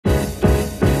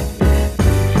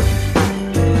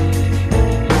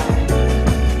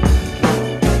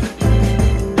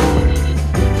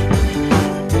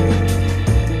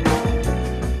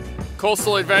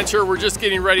coastal adventure. We're just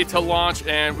getting ready to launch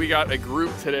and we got a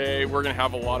group today. We're gonna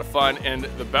have a lot of fun, and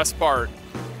the best part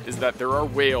is that there are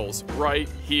whales right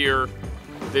here.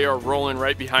 They are rolling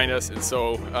right behind us, and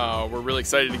so we're really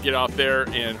excited to get out there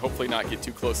and hopefully not get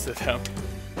too close to them.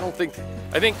 I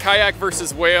think kayak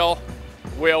versus whale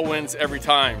wins every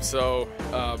time, so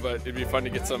but it'd be fun to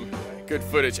get some good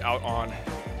footage out on.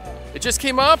 It just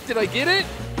came up, did I get it?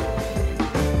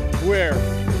 Where?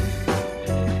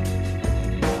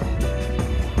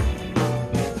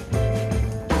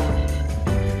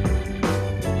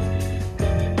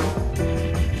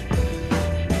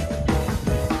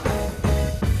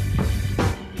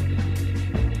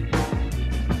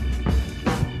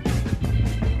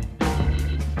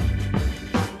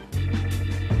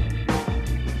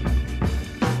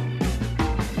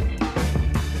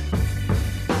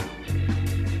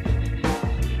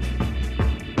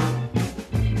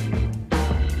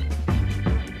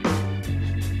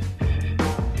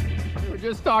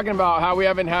 Just talking about how we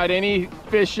haven't had any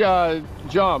fish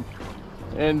jump,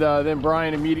 and then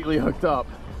Brian immediately hooked up.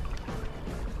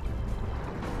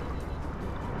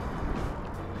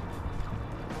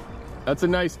 That's a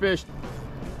nice fish.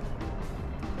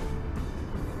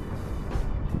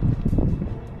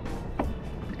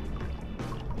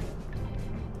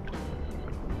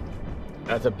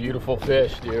 That's a beautiful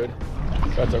fish, dude.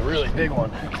 That's a really big one.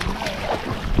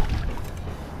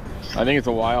 I think it's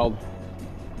a wild.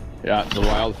 Yeah, it's a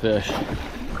wild fish.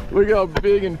 Look how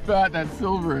big and fat that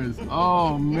silver is.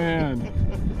 Oh man.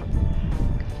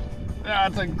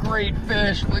 That's a great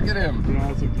fish. Look at him. Yeah,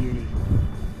 that's a beauty.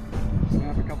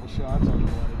 Snap a couple shots on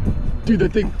the way. Dude,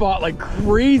 that thing fought like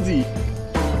crazy.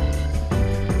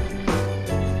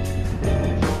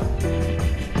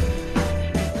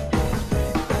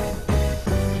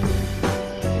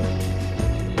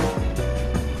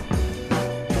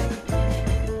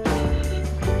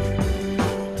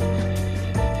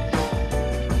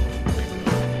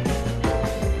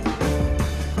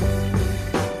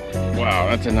 Wow,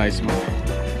 that's a nice one.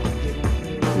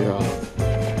 Yeah.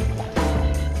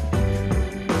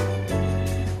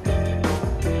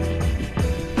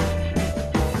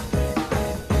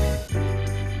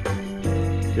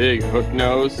 Big hook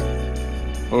nose.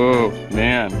 Oh,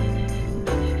 man.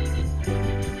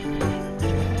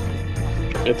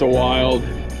 It's a wild.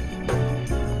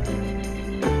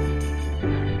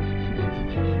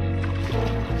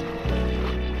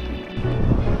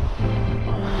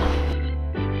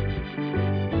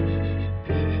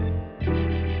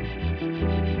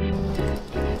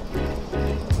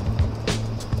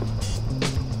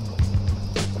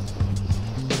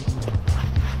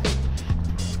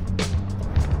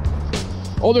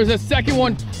 Oh, there's a second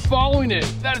one following it.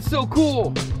 That is so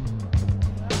cool.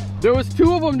 There was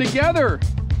two of them together.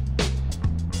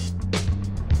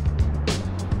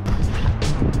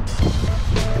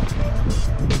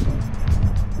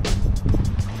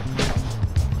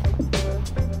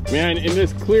 Man, in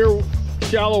this clear,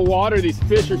 shallow water, these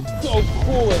fish are so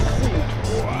cool at sea.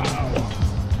 Wow.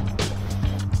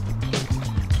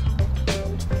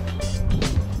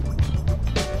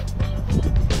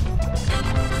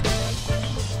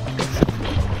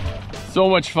 So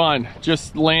much fun.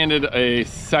 Just landed a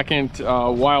second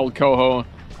wild coho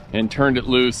and turned it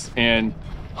loose, and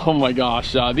oh my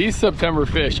gosh, these September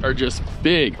fish are just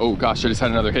big. Oh gosh, I just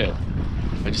had another hit.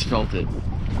 I just felt it.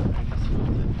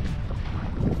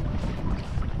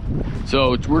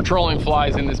 So we're trolling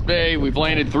flies in this bay. We've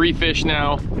landed 3 fish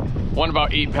now, one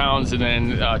about 8 pounds, and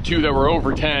then 2 that were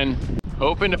over 10.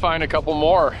 Hoping to find a couple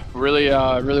more. Really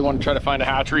want to try to find a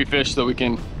hatchery fish so we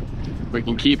can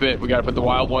keep it. We got to put the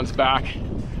wild ones back,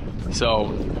 so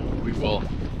we will.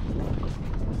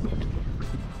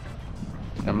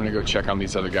 I'm gonna go check on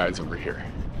these other guys over here.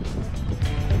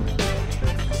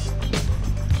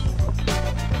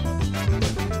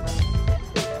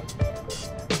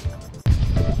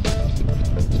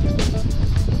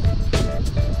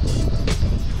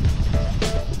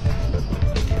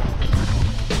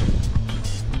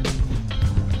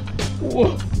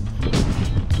 Whoa.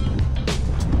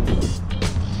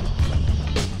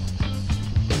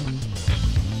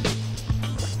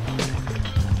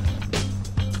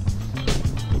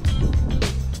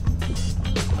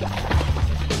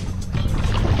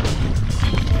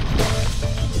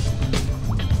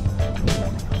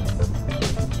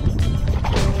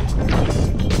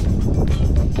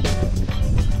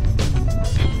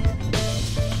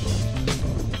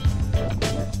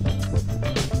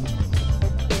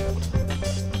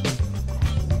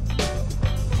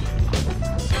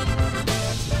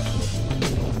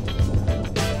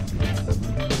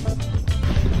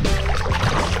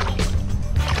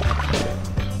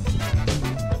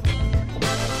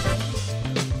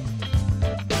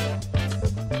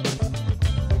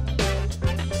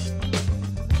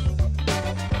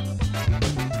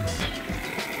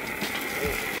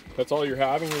 That's all you're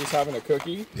having? You're just having a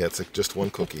cookie? Yeah, it's like just one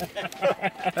cookie.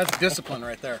 That's discipline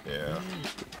right there. Yeah.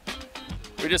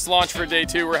 We just launched for day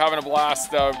 2. We're having a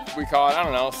blast. We caught, I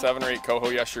don't know, 7 or 8 coho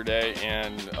yesterday,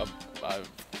 and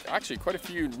actually quite a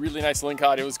few really nice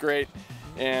lingcod. It was great.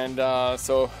 And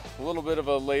so a little bit of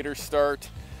a later start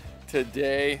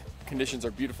today. Conditions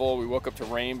are beautiful. We woke up to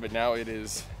rain, but now it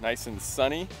is nice and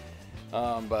sunny.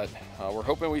 But we're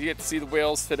hoping we get to see the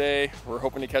whales today. We're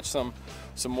hoping to catch some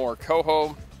more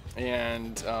coho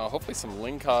and hopefully some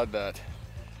lingcod that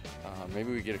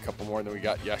maybe we get a couple more than we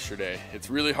got yesterday. It's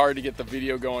really hard to get the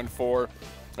video going for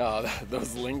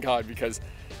those lingcod because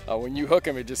when you hook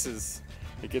them, it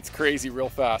gets crazy real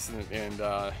fast,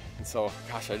 and so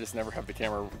gosh, I just never have the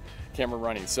camera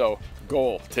running. So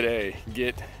goal today,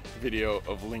 get video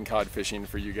of lingcod fishing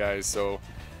for you guys. So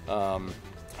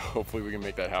hopefully we can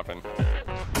make that happen.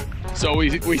 So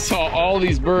we saw all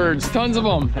these birds, tons of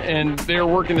them, and they're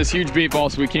working this huge bait ball,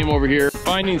 so we came over here.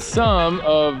 Finding some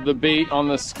of the bait on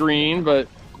the screen, but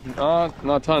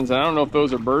not tons. I don't know if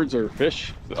those are birds or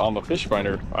fish on the fish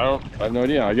finder. I have no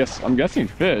idea. I'm guessing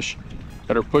fish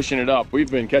that are pushing it up. We've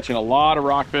been catching a lot of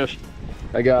rockfish.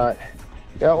 I got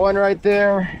one right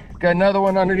there. Got another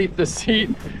one underneath the seat.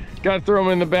 Got to throw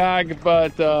them in the bag,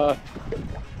 but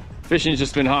fishing's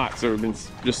just been hot, so we've been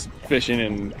just fishing,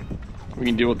 and we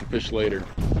can deal with the fish later.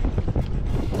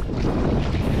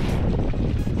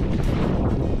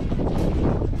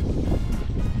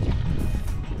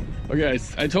 Okay,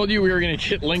 guys, I told you we were gonna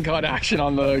get lingcod action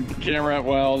on the camera.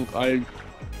 Well, I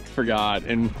forgot,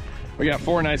 and we got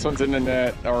 4 nice ones in the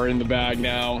net, or in the bag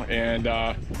now, and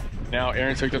now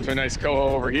Aaron's hooked up to a nice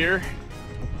coho over here.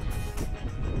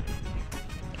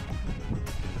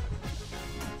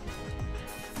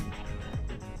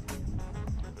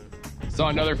 Saw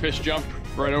another fish jump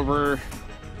right over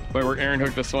by where Aaron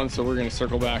hooked this one, so we're gonna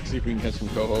circle back, see if we can catch some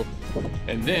coho,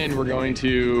 and then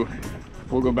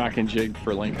we'll go back and jig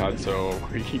for lingcod so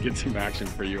we can get some action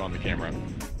for you on the camera.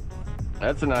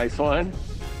 That's a nice one.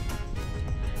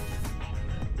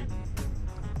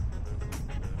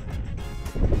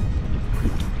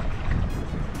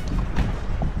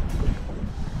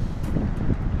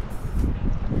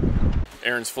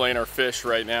 Aaron's filleting our fish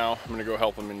right now. I'm gonna go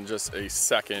help him in just a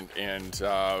second, and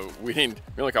we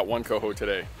only caught 1 coho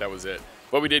today. That was it.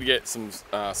 But we did get some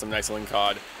nice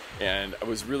lingcod, and I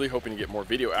was really hoping to get more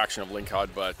video action of lingcod,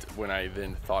 but when I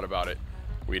then thought about it,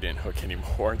 we didn't hook any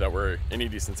more that were any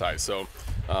decent size. So,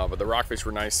 but the rockfish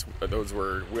were nice. Those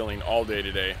were wheeling all day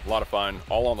today. A lot of fun,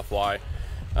 all on the fly.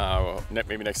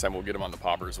 Maybe next time we'll get them on the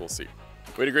poppers, we'll see.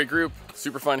 We had a great group,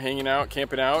 super fun hanging out,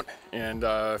 camping out, and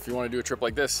if you wanna do a trip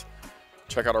like this,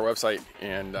 check out our website,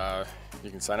 and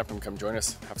you can sign up and come join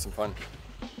us, have some fun.